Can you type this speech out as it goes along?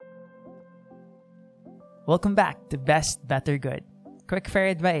Welcome back to Best, Better, Good. Quick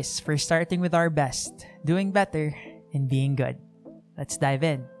fair advice for starting with our best, doing better, and being good. Let's dive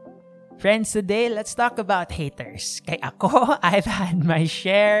in. Friends, today, let's talk about haters. Kay ako, I've had my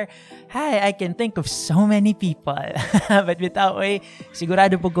share. Hi, I can think of so many people. But without way,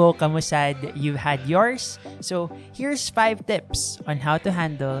 sigurado po ko kamusad you've had yours. So, here's 5 tips on how to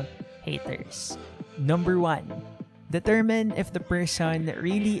handle haters. Number 1, determine if the person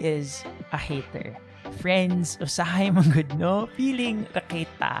really is a hater. Friends, usahay manggod no? Feeling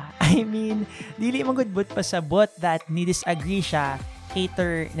kakita. I mean, dili manggod but pasabot that ni disagree siya,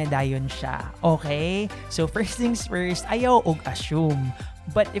 hater na dayon siya. Okay? So first things first, ayaw og assume.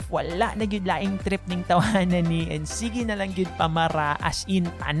 But if wala na gyud laing trip ning tawanan ni and sige na lang gyud pamara as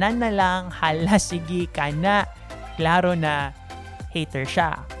in tanan na lang hala sige kana, klaro na hater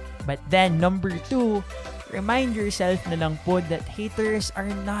siya. But then number 2, remind yourself na lang po that haters are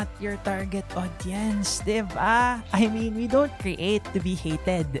not your target audience, diba? I mean, we don't create to be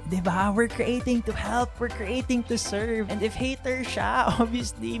hated, diba? We're creating to help, we're creating to serve. And if hater siya,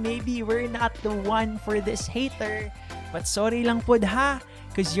 obviously, maybe we're not the one for this hater. But sorry lang po ha,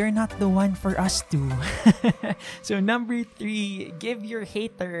 because you're not the one for us too. So number 3, give your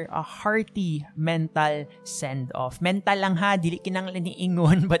hater a hearty mental send-off. Mental lang ha, dili kinanglan ni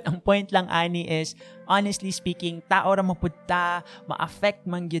ingon, but ang point lang ani is, honestly speaking, tao ra mapud ta, ma-affect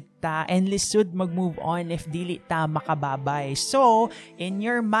man gyud ta, and lisod mag-move on if dili ta makababay. So, in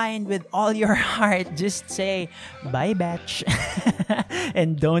your mind, with all your heart, just say, bye Betch,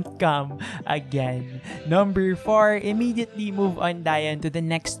 and don't come again. Number 4, immediately move on dayon to the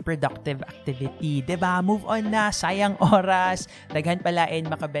next productive activity. Diba? Move on na, sayang oras, daghan palain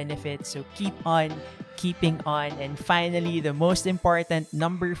maka-benefit. So, keep on keeping on. And finally, the most important,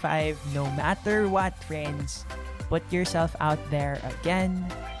 number 5, no matter what, friends, put yourself out there again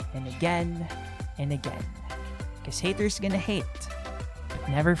and again and again. Because haters gonna hate. But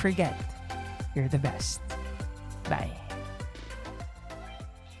never forget, you're the best. Bye.